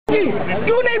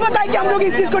क्यों नहीं बताया कि हम लोग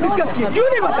इस चीज को डिस्कस किए? क्यों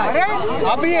नहीं बताया?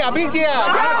 अभी किया।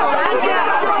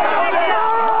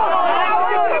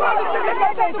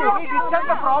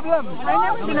 प्रॉब्लम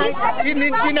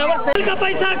का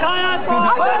पैसा खाया कौन?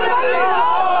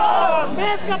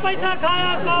 बेस का पैसा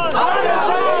खाया कौन?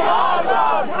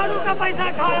 झाड़ू का पैसा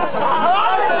खाया कौन?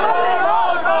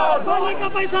 सोने का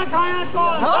पैसा खाया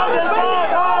कौन?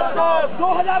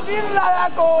 2000 बिल लाया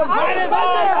कौन?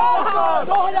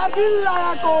 2000 बिल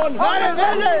लाया कौन?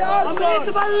 अमृत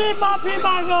बल्ली माफी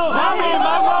मांगो, माफी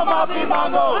मांगो, माफी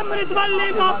मांगो। अमृत बल्ली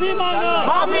माफी मांगो,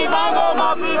 माफी मांगो,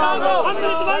 माफी मांगो।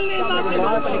 अमृत बल्ली माफी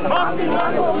मांगो, माफी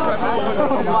मांगो।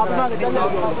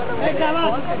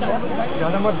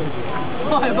 ज्यादा मत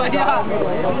भैया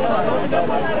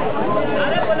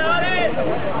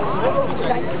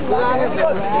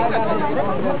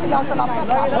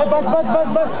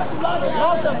बस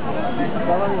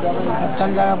चल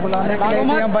जाएगा बुलाने के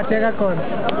लिए। बचेगा कौन?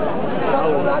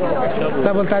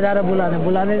 सब बोलता जा रहा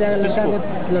बुलाने जाएगा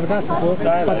लड़का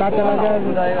पता चला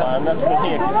जाएगा।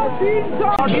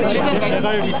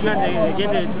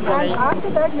 After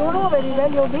that, you know very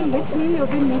well, you've been with me,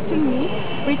 you've been meeting me.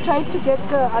 We tried to get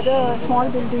other small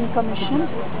building commissioned.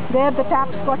 There the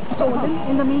taps got stolen.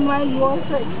 In the meanwhile, you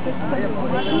also expressed some.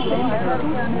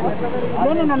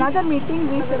 Then in another meeting,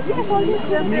 we said, yes, all this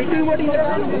meeting, what is it?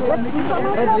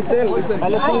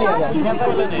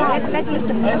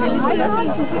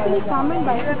 Come and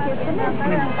bifurcation.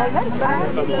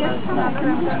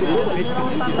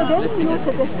 So then you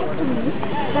suggested to me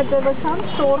that there was some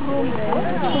storeroom there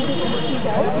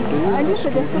and you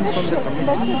suggested a shed.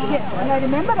 And I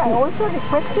remember I also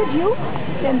requested you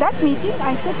in that meeting.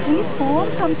 I said, please form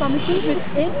some committees with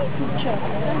any teacher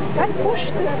and push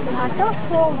this matter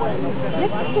forward.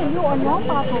 Let me tell you, on your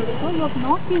part also, you have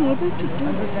not been able to do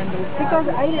this because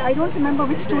I don't remember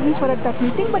which students were at that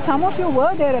meeting, but some of you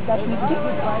were there at that meeting.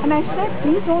 And I said,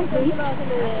 please don't wait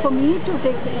for me to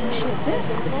take the initiative.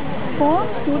 Form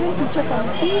student-teacher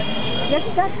committees. Get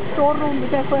that storeroom,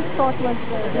 which I first thought was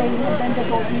very and then they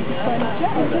told me to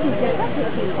furniture, and then you get that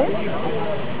vacated.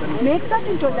 Make that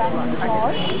into a dining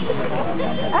hall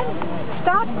and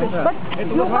start this. But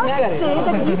you must say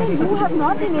that even you have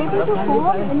not been able to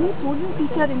form any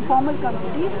student-teacher informal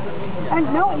committees. And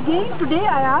now again today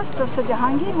I asked Professor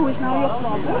Jahangir, who is now your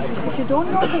provost, if you don't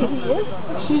know who he is,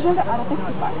 he's in the Arabic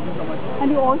department.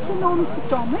 And you also know Mr.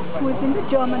 Thomas, who is in the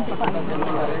German department.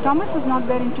 Thomas was not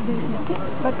there in today's meeting,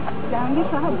 but Jahangir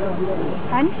Sahab was.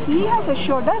 And he has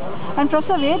assured us, and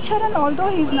Professor Vedcharan,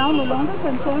 although he is now no longer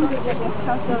concerned with the guest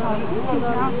house authority, he is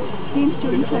now Dean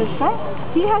Student Welfare,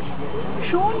 he has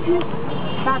shown his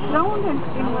background and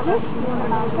interest in the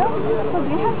matter. So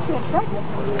they have said that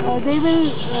they will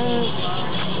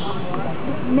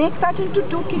make that into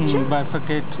two kitchens.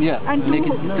 Bifurcate. Yeah, and make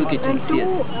it two kitchens. And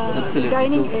two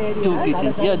dining areas. Two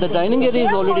kitchens. Yeah, the dining area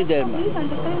is already there, ma'am. Please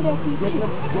understand their teaching.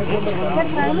 Their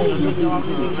primary duty is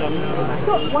teaching.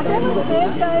 So whatever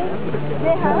state guys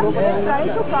they have, they try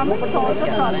to come and solve the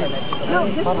problem. Now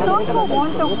this is not for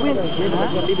want of will.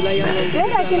 Then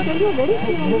I can tell you very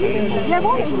clearly, they have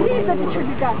all agreed that it should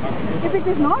be done. If it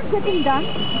is not getting done,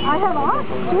 I have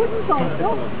asked students also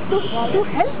to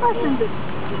help us in this.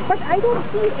 But I don't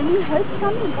see any help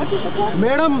coming. What is the problem?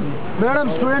 Madam,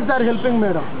 students are helping,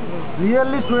 madam.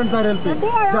 Really, students are helping.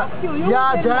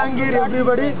 Yeah, Jahangir,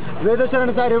 everybody,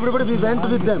 Vedcharan sir, everybody, we went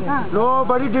with them.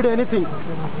 Nobody did anything.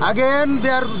 Again, they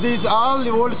are all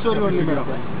the old story only, madam.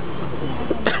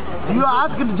 You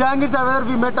asked Jahangir sir whether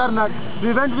we met or not.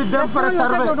 We went with them for a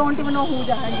survey. You don't even know who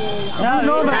Jahangir is.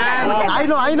 No, I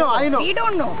know. We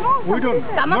don't know. We don't.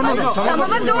 Some of us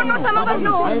don't know, some of us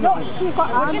know. For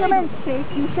argument's sake,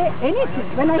 you say anything.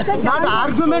 When I said not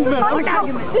argument, madam.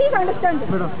 Please understand this.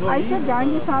 I said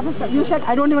Jahangir Sahab. You said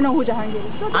I don't even know who Jahangir is.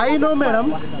 So I know,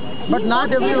 madam, but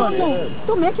not everyone.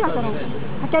 So मैं क्या करूँ?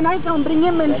 Can I bring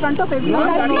him in front of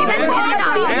everyone?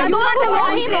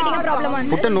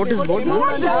 Put a notice board.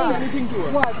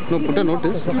 No, put a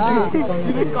notice.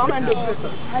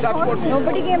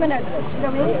 Nobody gave an address. The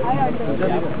way I addressed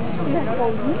him, he had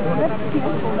told me that he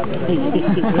had told me.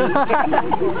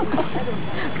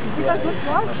 Because this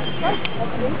was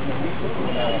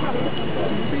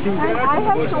and I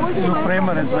have told him. You frame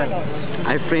her as well.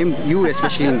 I framed you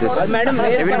especially in this. Madam,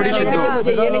 everybody should know.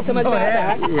 ये नहीं समझ में आता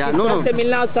है. Yeah,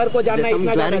 no. Sir को जानना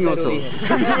इतना ज़्यादा जरूरी है.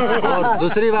 और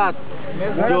दूसरी बात,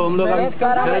 जो हम लोग हेल्थ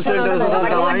सेंटर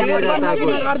दवाई नहीं रहता है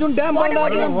अर्जुन डैम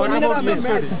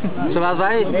सुभाष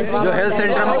भाई, जो हेल्थ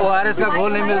सेंटर में ORS का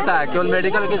घोल नहीं मिलता है, केवल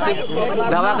मेडिकल की सिर्फ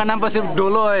दवा का नाम पर सिर्फ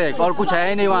डोलो है और कुछ है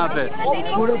ही नहीं वहाँ पे।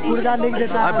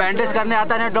 और बैंडेज करने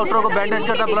आता नहीं, डॉक्टरों को बैंडेज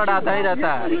करता ब्लड आता ही रहता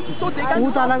है। वो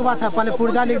तो अलग बात है, पहले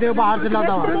पुर्जा लिख दे बाहर से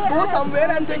लाता हूँ।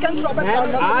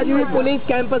 आज भी पुलिस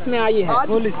कैंपस में आई है।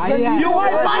 पुलिस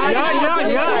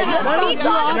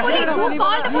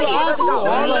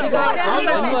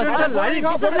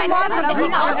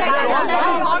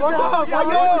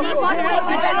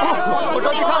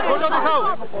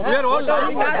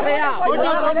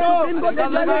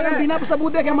बिना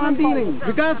सबूत देखे मानती ही नहीं।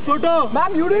 विकास फोटो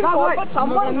मैम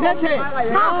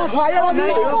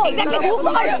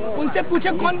उनसे पूछे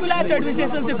कौन बुलाया था,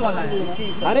 एडमिनिस्ट्रेशन से कॉल आया।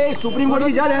 अरे सुप्रीम कोर्ट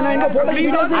की जज है ना, इनको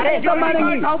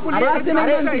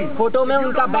फोटो में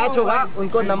उनका बैच होगा,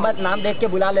 उनको नंबर नाम देख के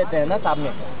बुला लेते हैं ना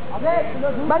सामने।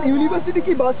 मैम यूनिवर्सिटी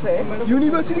की बस है,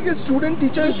 यूनिवर्सिटी के स्टूडेंट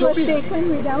टीचर्स जो भी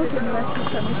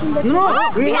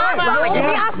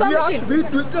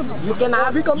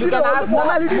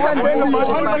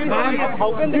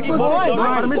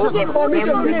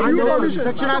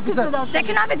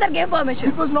Section officer gave permission.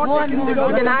 It was not taken.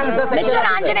 Mr.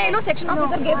 Anjaneyulu, section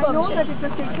officer gave permission.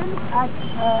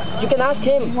 You can ask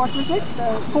him. What was it?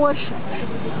 Coercion.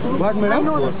 What, madam?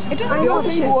 It was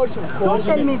coercion. Don't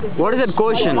tell me this. What is that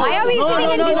question? Why are we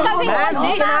sitting and discussing all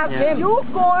this? You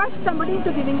coerced somebody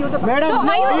into giving you the Madam, so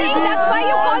are you saying that's why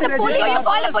you call the police? You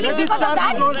call the police because of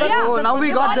that? Yeah. Oh, now we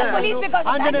got the there. police because of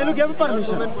that. Anjaneyulu gave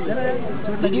permission.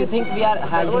 Did you think we are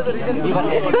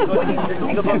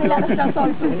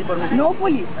No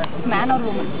police, man or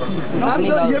woman. Ma'am,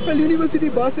 the EFL-University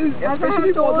buses,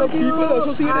 especially for the people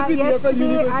associated with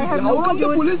EFL-University. How come the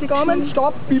police come and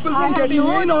stop people from getting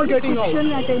in or getting out?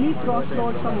 At any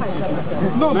crossroads of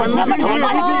Hyderabad. No, but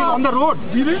on the road.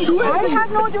 We didn't do I anything.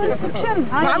 have no jurisdiction.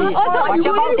 I have What also about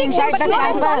jurisdiction, inside but the no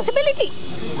campus? responsibility.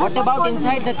 What about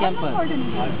inside the campus? What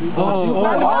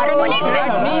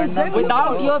That means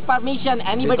without your permission,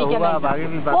 anybody can enter.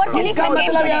 police क्या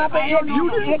मतलब यहाँ पे you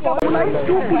didn't organize,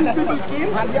 two police people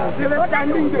came and they were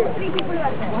standing there.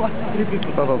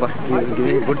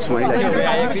 Giving a good smile.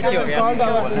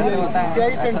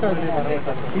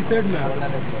 He said,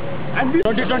 and we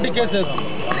 20 cases.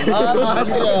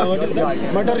 What is that?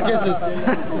 Murder cases.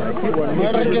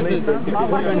 Murder cases.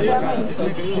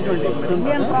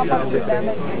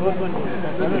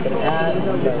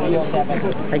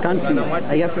 I can't see.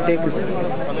 I have to take it.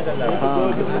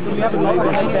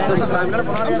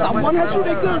 Someone has to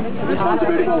take the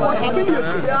responsibility for what happened here.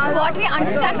 What we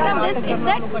understand from this is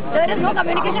that there is no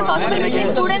communication possible between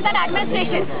students and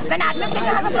administration. When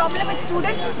administration has a problem with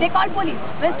students, they call police.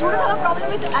 When students have a problem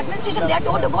with administration, they are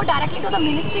told to go directly to the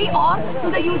ministry or to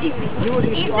the UGC.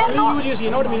 Is there no... UGC,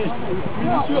 not ministry.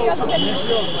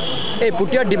 Hey,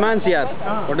 put your demands here.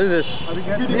 What is this?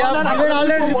 We have given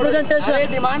already representation.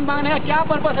 Demand मांगने का क्या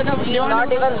purpose है? जब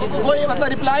कोई मतलब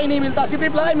reply नहीं मिलता, सिर्फ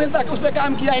रिप्लाई मिलता है कि उस पर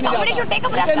काम किया ही नहीं Somebody should take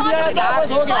up जाता।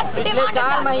 responsibility. हो गया। पिछले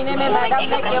 4 महीने में मैडम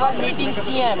ने केवल मीटिंग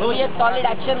की है, तो ये सॉलिड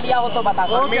एक्शन लिया हो तो बता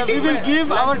दो। Okay, we will give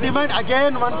our demand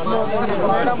again once more.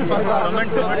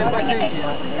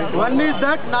 One is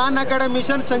that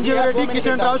non-academician Sanjeev Reddy,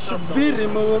 Kishan Rao should be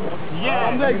removed.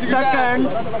 Second,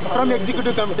 from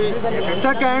executive committee.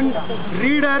 Second,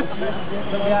 readers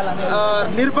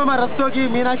Nirupama Rastogi,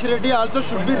 Meenakshi Reddy also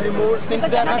should be removed since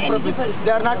they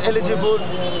are not eligible.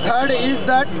 Third is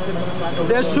that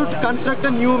they should construct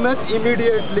a new mess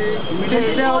immediately since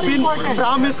they have been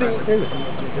promising,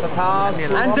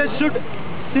 and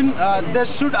they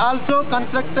should also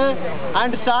construct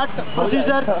and start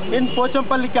procedure in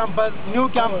Pochampalli campus, new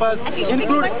campus,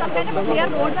 including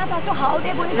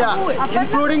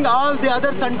including all the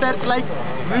other centers like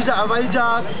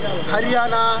Vizag,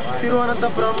 Haryana,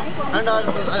 Thiruvananthapuram and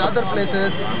other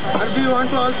places. And we want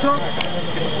to also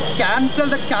cancel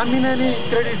the Kaminani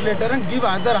credit letter and give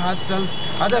other hostels,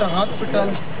 other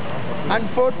hospitals. And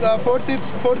fourth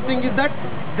thing is that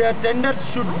the tenders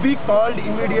should be called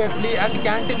immediately and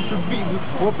canteen should be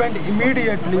opened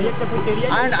immediately.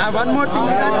 And one more thing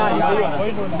is that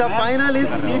the final is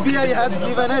CBI has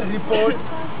given a report.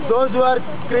 Those who are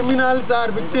criminals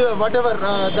or victims, whatever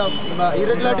the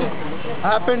irregularities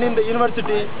happened in the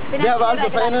university, they have also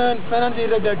financial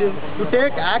irregularities. To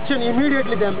take action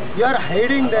immediately them, you are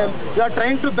hiding them, you are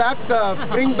trying to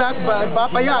bring back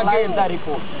Bapaya again.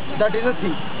 That is the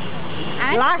thing.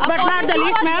 Last but not the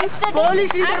least, ma'am,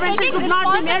 police intervention should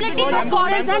not be made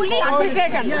before the students and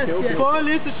application.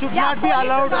 Police should not be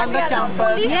allowed on the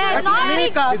campus. At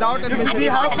any cost. If we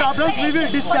have problems, we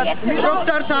will discuss.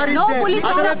 Proctors are in there.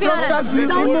 Other proctors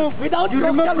will remove. You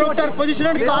remove proctor position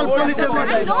and call police.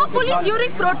 No police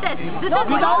during protest. This is no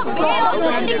way of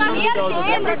standing on here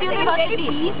saying that during a very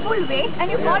peaceful way and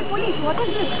you call police. What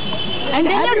is this? And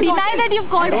then you deny that you've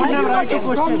called police.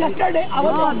 From yesterday,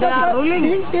 our doctor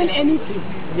didn't tell anything.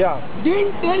 Yeah.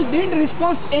 Didn't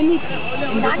respond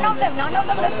anything. None of them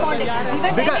responded.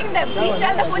 We were telling them, please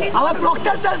tell the police. Our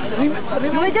proctors are You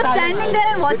were just standing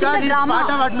there and watching the drama.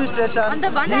 Part of administration. On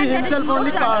the one He hand, himself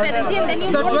only called. then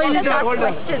you That's why he ask hold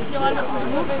on. questions.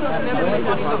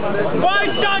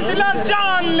 Vice Chancellor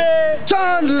Chanley.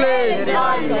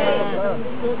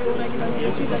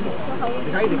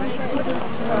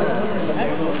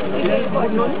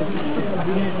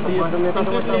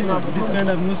 This kind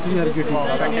of news we are getting.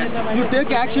 You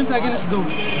take actions against those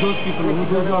people who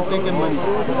do not take money.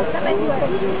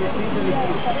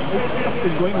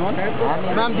 It's going on.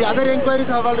 Ma'am, the other inquiries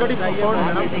have already performed.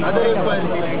 Other inquiries,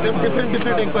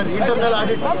 different inquiries. Internal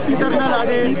audit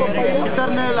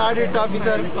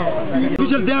officer.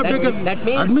 They have taken.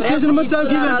 Administration must have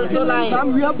given.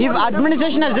 If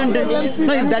administration has done it,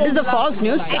 no, if that is the false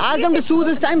news, ask them to sue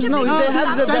this Times. No, if they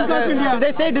have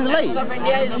they say it is a lie.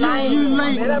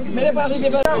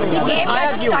 I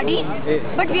have studied,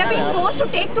 but we are being forced to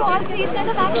take to all these kind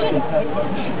of action.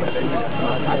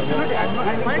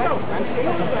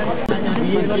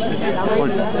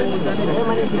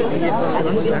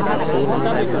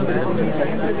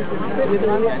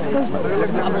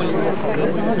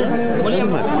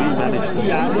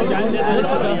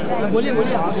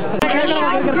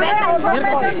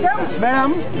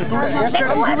 Madam,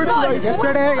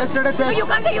 yesterday. No, you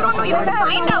can't say you don't know. You have to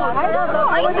find out.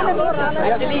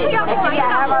 Actually, you have to find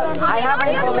out. I have an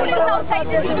information.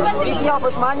 VP of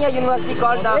Osmania University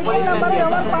called the policeman.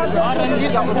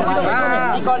 VP of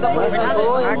Osmania he called the policeman.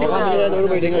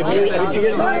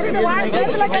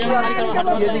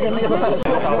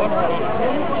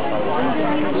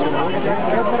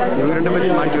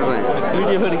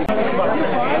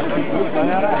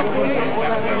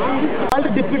 Called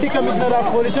Deputy Commissioner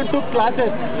of Police took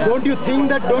classes. Don't you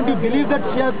believe that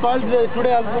she has called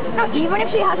today also? No, even if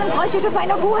she hasn't called, she should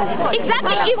find out who has called.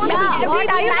 Exactly. If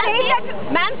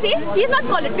ma'am says he's not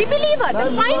called it, we believe her.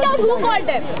 Then find out who called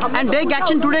him. And take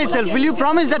action today itself. Will you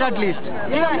promise that at least?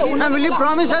 And will you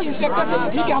promise us? And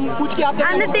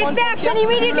they take the action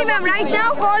immediately, ma'am. Right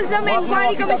now, call some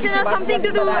inquiry commissioner or something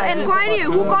to do inquiry.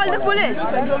 Who called the police?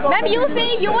 Ma'am, you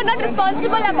say you were not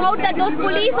responsible about that. Those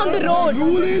police on the road.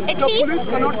 At least,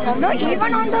 no,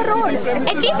 even on the road.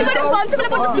 At least you were responsible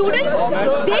about the students.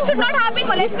 They should not have been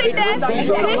molested there. They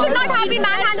should not have been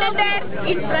manhandled there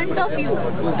in front of you.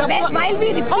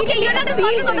 Okay, you're not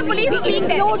responsible of the police being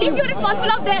there. If you're responsible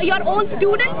of your own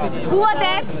students who are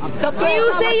there, so you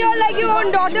say you're like your own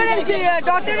daughter and son.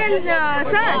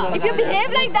 If you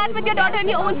behave like that with your daughter and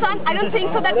your own son, I don't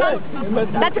think so.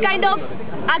 That's the kind of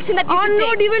action that you should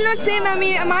take. You will not say,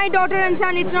 my daughter and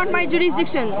son, it's not my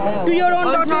jurisdiction. To your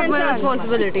own daughter and son.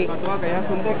 Responsibility.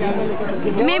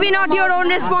 Maybe not your own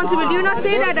responsibility. You not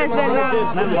say that as well,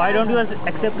 ma'am. Why don't you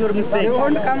accept your mistake? They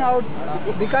won't come out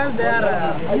because they are.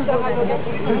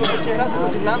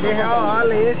 They have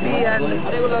all AC and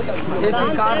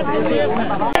AC cars.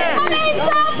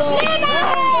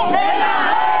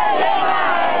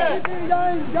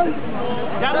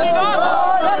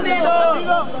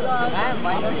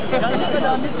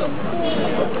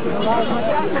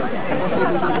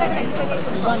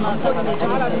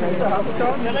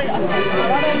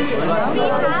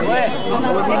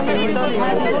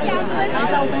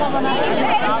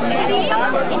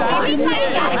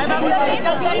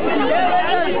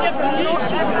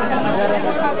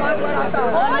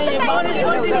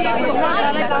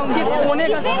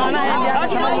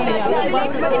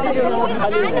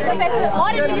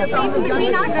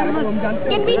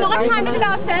 Can we not handle it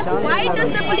ourselves? Why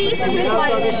does the police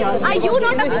require? Are you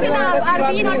not efficient?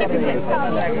 Are we not efficient?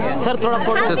 Sir,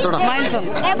 smile, sir.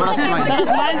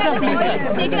 Smile, sir, please.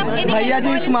 Bhaiya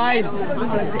ji, smile.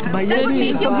 Bhaiya ji,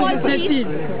 smile.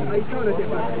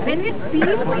 When we speak, we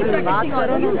protecting all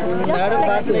of you.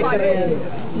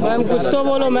 Ma'am कुछ तो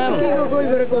बोलो ma'am.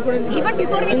 Even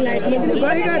before we not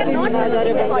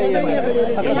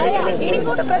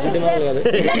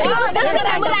that's a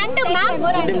memorandum, ma'am.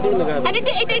 And it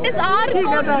is our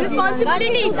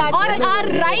responsibility or our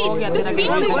right to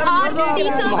speak to our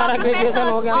teachers,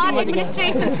 our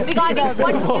administration regarding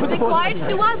what is required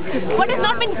to us, what has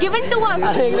not been given to us.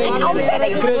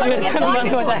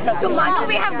 So much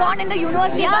we have gone in the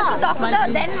university bus to talk to the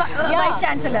then vice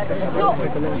chancellor. So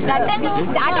that time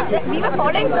we were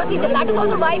following procedure. That is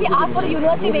also why we asked for a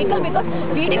university vehicle, because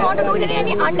we didn't want to do it in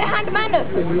any underhand manner.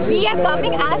 We are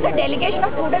coming as a delegation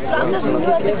of students from this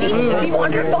university. We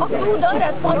wanted to talk to the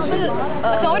responsible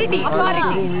authority.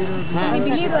 We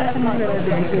believe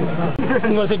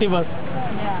university bus.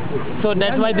 So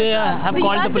that's why they have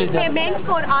called the police. Payment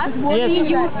for us. Yes. We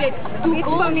used it to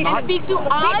go and speak to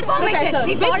our professor.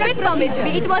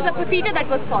 It was a procedure that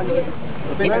was followed.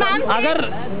 अगर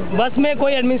बस में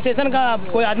कोई administration का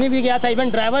कोई आदमी भी गया था, इवन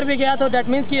ड्राइवर भी गया, तो दैट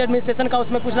मीन्स कि एडमिनिस्ट्रेशन का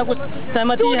उसमें कुछ ना कुछ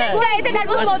सहमति है।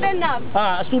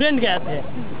 हाँ, स्टूडेंट गए थे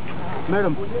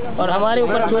मैडम, और हमारे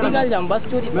ऊपर चोरी का इल्जाम, बस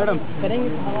चोरी मैडम करेंगे।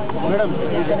 मैडम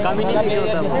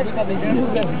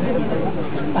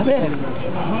अबे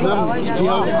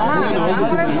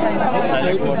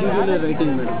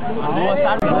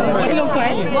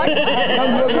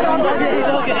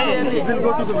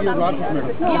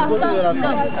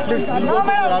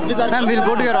Ma'am, we'll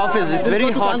go to your office. It's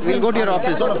very hot. We'll go to your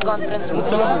office.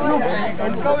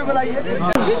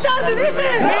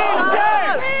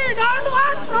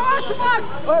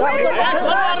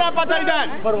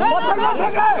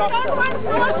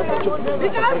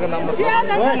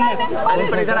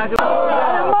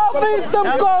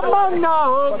 तुमको मांगना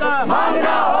होगा,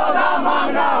 मांगना होगा,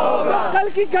 मांगना होगा। कल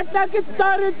की घटना की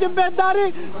सारी जिम्मेदारी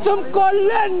तुमको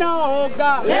लेना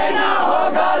होगा, लेना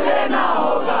होगा, लेना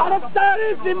होगा। अरे सारी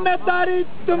जिम्मेदारी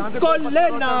तुमको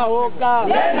लेना होगा,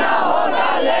 लेना होगा,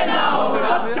 लेना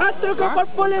होगा। छात्रों के ऊपर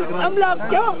पुलिस हमला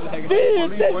क्यों?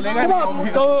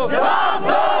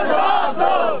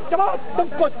 जवाब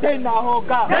तुमको देना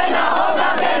होगा, देना होगा,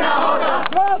 देना होगा।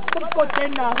 जवाब तुमको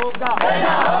देना होगा,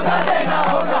 देना होगा, देना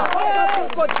होगा।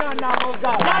 तुमको जाना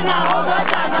होगा, जाना होगा,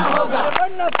 जाना होगा।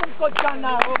 वरना तुमको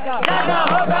जाना होगा, जाना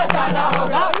होगा, जाना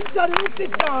होगा। सर्विस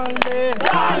जान ले,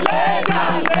 जान ले,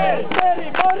 जान ले। तेरी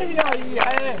बारी आई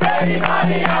है, तेरी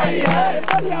बारी आई है।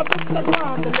 बढ़िया पुस्तक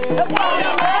बांध ले,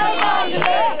 बढ़िया बांध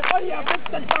ले, बढ़िया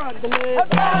पुस्तक बांध ले,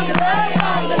 बांध ले,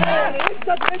 बांध ले।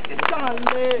 इज्जत में जान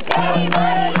ले,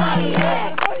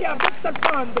 बढ़िया पुस्तक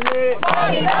बांध ले,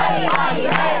 बांध ले, बांध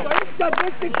ले। इज्जत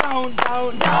में down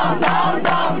down down down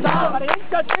down down.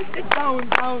 इज्जत में down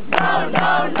down down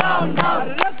down down down.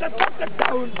 रख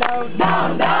down down down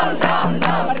down down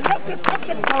down. रख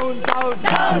down down down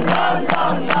down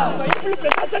down down.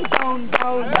 Implementation down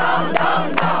down down down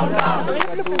down down.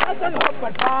 Implementation हो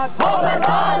बर्बाद, हो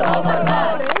बर्बाद, हो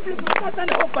बर्बाद। इम्प्लीमेंटेशन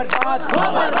हो बर्बाद, हो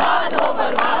बर्बाद, हो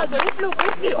बर्बाद।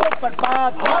 इम्प्लीमेंटेशन हो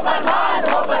बर्बाद, हो बर्बाद,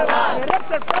 हो बर्बाद।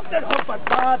 रेप्रेसेंटेड हो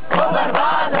बर्बाद, हो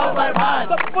बर्बाद, हो बर्बाद।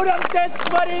 तो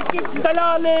पुरंदेश्वरी की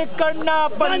दलाली करना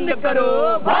बंद करो,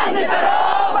 बंद करो,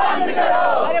 बंद करो।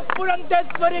 अरे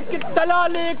पुरंदेश्वरी की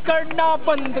दलाली करना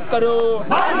बंद करो,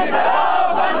 बंद करो,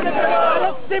 बंद करो।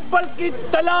 अरे सिब्बल की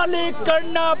दलाली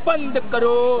करना बंद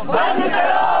करो, बंद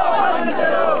करो, बंद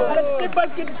करो। अरे सिब्बल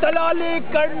की दलाली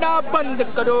करना बंद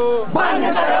करो, बंद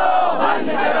करो, बंद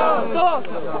करो। तो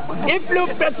इफ्लू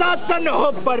प्रशासन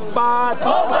हो बर्बाद,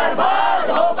 हो बर्बाद,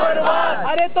 हो बर्बाद।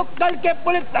 अरे तो कल के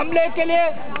पुलिस हमले के लिए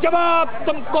जवाब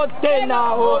तुमको देना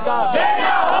होगा,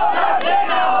 देना होगा,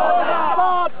 देना होगा।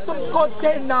 जवाब तुमको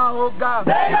देना होगा,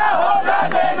 देना होगा,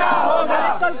 देना होगा।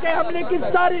 कल के हमले की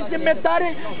सारी जिम्मेदारी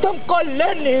तुमको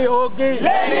लेनी होगी,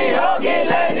 लेनी होगी,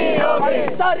 लेनी होगी।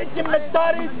 सारी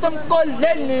जिम्मेदारी तुमको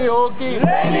लेनी होगी,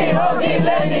 लेनी होगी,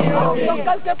 लेनी होगी। तो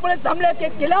कल के पुलिस हमले के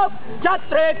खिलाफ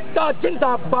छात्र एकता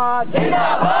जिंदाबाद,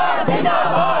 जिंदाबाद,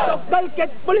 जिंदाबाद। तो कल के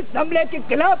पुलिस हमले के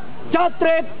खिलाफ छात्र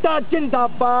एकता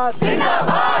जिंदाबाद,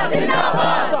 जिंदाबाद,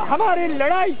 जिंदाबाद। तो हमारी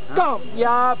लड़ाई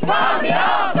कामयाब,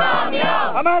 कामयाब,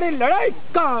 कामयाब। हमारी लड़ाई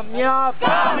कामयाब,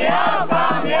 कामयाब,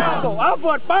 कामयाब। तो अब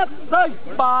वोट पास राइट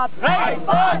बात, राइट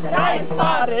बात, राइट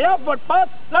बात। अरे अब वोट पास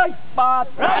राइट बात,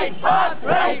 राइट बात,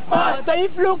 राइट बात। तो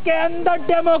इफ्लू के अंदर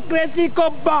डेमोक्रेसी को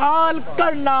बहाल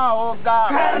करना होगा,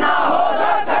 करना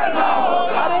होगा, करना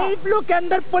होगा। अरे इफ्लू के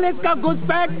अंदर पुलिस का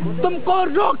घुसपैठ तुमको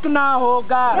रोकना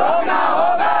होगा, रोकना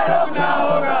होगा, रोकना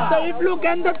होगा। तो इफ्लू के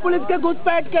अंदर पुलिस के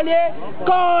घुसपैठ के लिए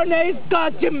कौन है इसका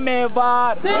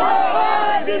जिम्मेवार?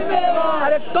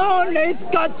 अरे कौन है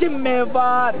इसका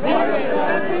जिम्मेवार?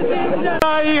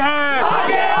 लड़ाई है,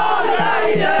 आगे और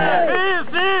लड़ाई है।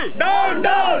 BC down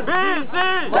down, BC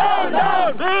down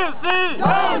down, BC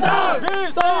down down.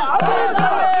 तो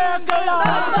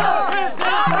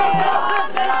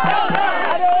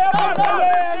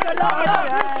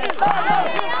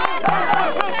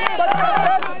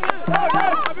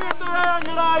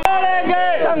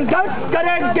संघर्ष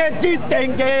करेंगे,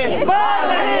 जीतेंगे,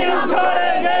 नहीं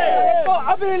छोड़ेंगे। तो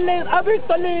अभी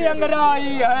तो ली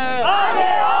अंगड़ाई है, आगे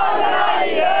और लड़ाई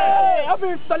है। अभी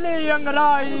तली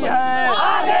अंगड़ाई है,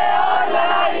 आगे और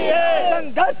लड़ाई है,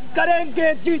 संघर्ष करेंगे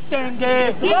जीतेंगे,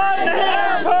 नहीं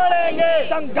हम छोड़ेंगे,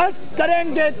 संघर्ष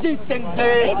करेंगे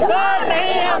जीतेंगे,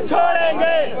 नहीं हम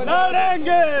छोड़ेंगे,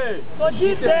 लड़ेंगे तो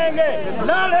जीतेंगे,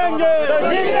 लड़ेंगे तो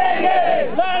जीतेंगे,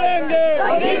 लड़ेंगे तो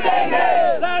जीतेंगे,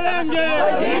 लड़ेंगे तो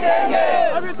जीतेंगे,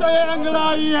 अभी तो ये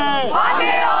अंगड़ाई है,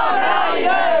 आगे और लड़ाई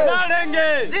है, लड़ेंगे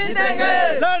जीतेंगे,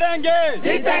 लड़ेंगे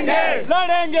जीतेंगे,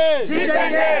 लड़ेंगे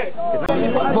जीतेंगे।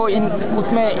 वो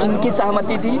उसमें इनकी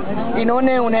सहमति थी,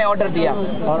 इन्होंने उन्हें ऑर्डर दिया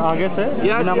और आगे से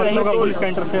बिना मतलब का पुलिस का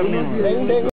इंटरफेयर नहीं हुआ।